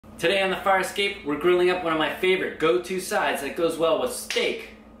Today on the fire escape, we're grilling up one of my favorite go-to sides that goes well with steak,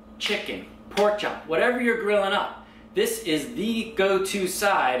 chicken, pork chop, whatever you're grilling up. This is the go-to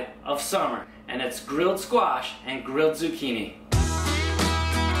side of summer, and it's grilled squash and grilled zucchini.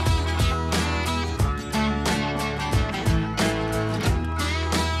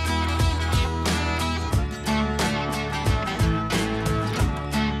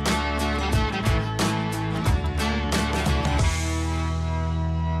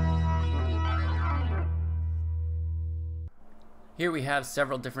 Here we have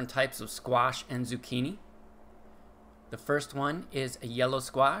several different types of squash and zucchini. The first one is a yellow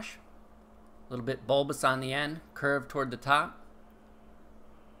squash, a little bit bulbous on the end, curved toward the top.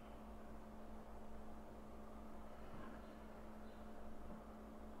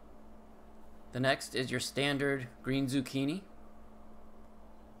 The next is your standard green zucchini.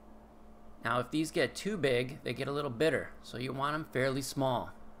 Now if these get too big, they get a little bitter, so you want them fairly small.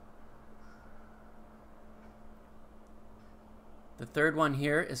 The third one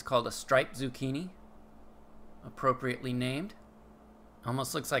here is called a striped zucchini, appropriately named.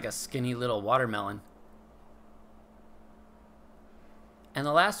 Almost looks like a skinny little watermelon. And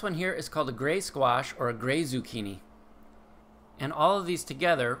the last one here is called a gray squash or a gray zucchini. And all of these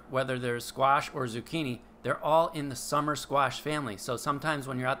together, whether they're squash or zucchini, they're all in the summer squash family. So sometimes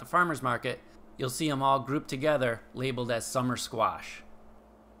when you're at the farmer's market, you'll see them all grouped together, labeled as summer squash.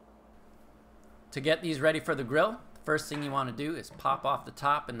 To get these ready for the grill, first thing you want to do is pop off the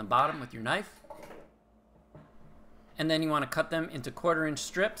top and the bottom with your knife. And then you want to cut them into 1/4-inch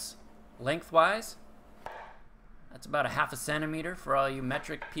strips lengthwise. That's about 1/2 centimeter for all you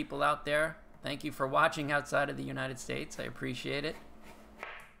metric people out there. Thank you for watching outside of the United States. I appreciate it.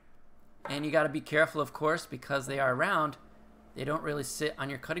 And you got to be careful, of course, because they are round. They don't really sit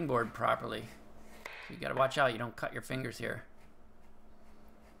on your cutting board properly. So you got to watch out you don't cut your fingers here.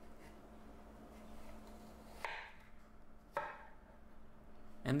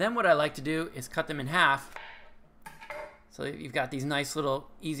 And then what I like to do is cut them in half so that you've got these nice little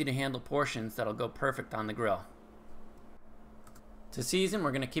easy to handle portions that'll go perfect on the grill. To season,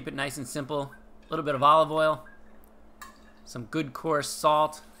 we're going to keep it nice and simple. A little bit of olive oil, some good coarse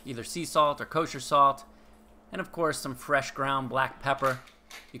salt, either sea salt or kosher salt, and of course some fresh ground black pepper.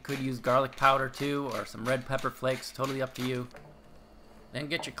 You could use garlic powder too, or some red pepper flakes, totally up to you. Then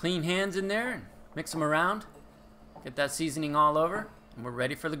get your clean hands in there and mix them around. Get that seasoning all over. And we're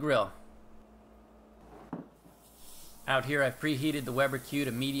ready for the grill. Out here I've preheated the Weber Q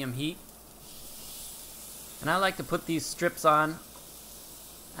to medium heat. And I like to put these strips on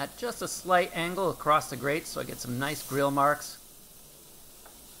at just a slight angle across the grate so I get some nice grill marks.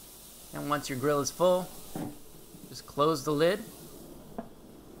 And once your grill is full, just close the lid.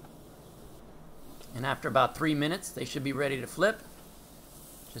 And after about 3 minutes, they should be ready to flip.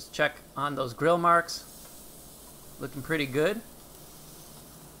 Just check on those grill marks. Looking pretty good.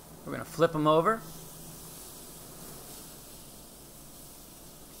 We're going to flip them over.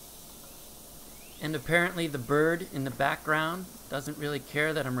 And apparently the bird in the background doesn't really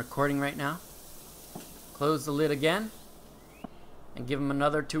care that I'm recording right now. Close the lid again and give them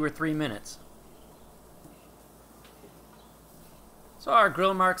another 2 or 3 minutes. So our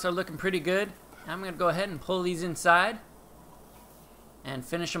grill marks are looking pretty good. I'm going to go ahead and pull these inside and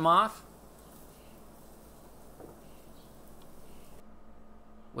finish them off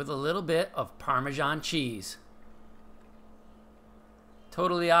with a little bit of Parmesan cheese.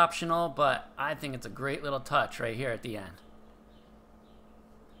 Totally optional, but I think it's a great little touch right here at the end.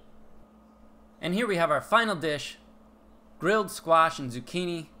 And here we have our final dish, grilled squash and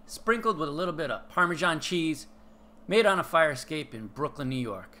zucchini, sprinkled with a little bit of Parmesan cheese, made on a fire escape in Brooklyn, New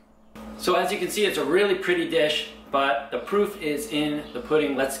York. So as you can see, it's a really pretty dish, but the proof is in the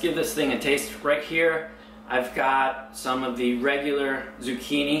pudding. Let's give this thing a taste right here. I've got some of the regular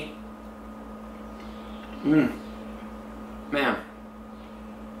zucchini. Man.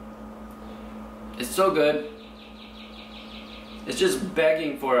 It's so good. It's just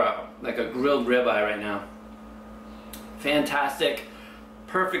begging for like a grilled ribeye right now. Fantastic.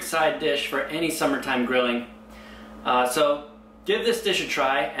 Perfect side dish for any summertime grilling. So give this dish a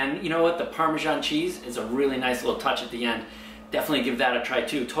try, and you know what? The Parmesan cheese is a really nice little touch at the end. Definitely give that a try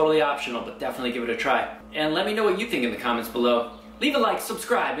too. Totally optional, but definitely give it a try. And let me know what you think in the comments below. Leave a like,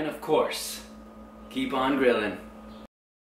 subscribe, and of course, keep on grilling.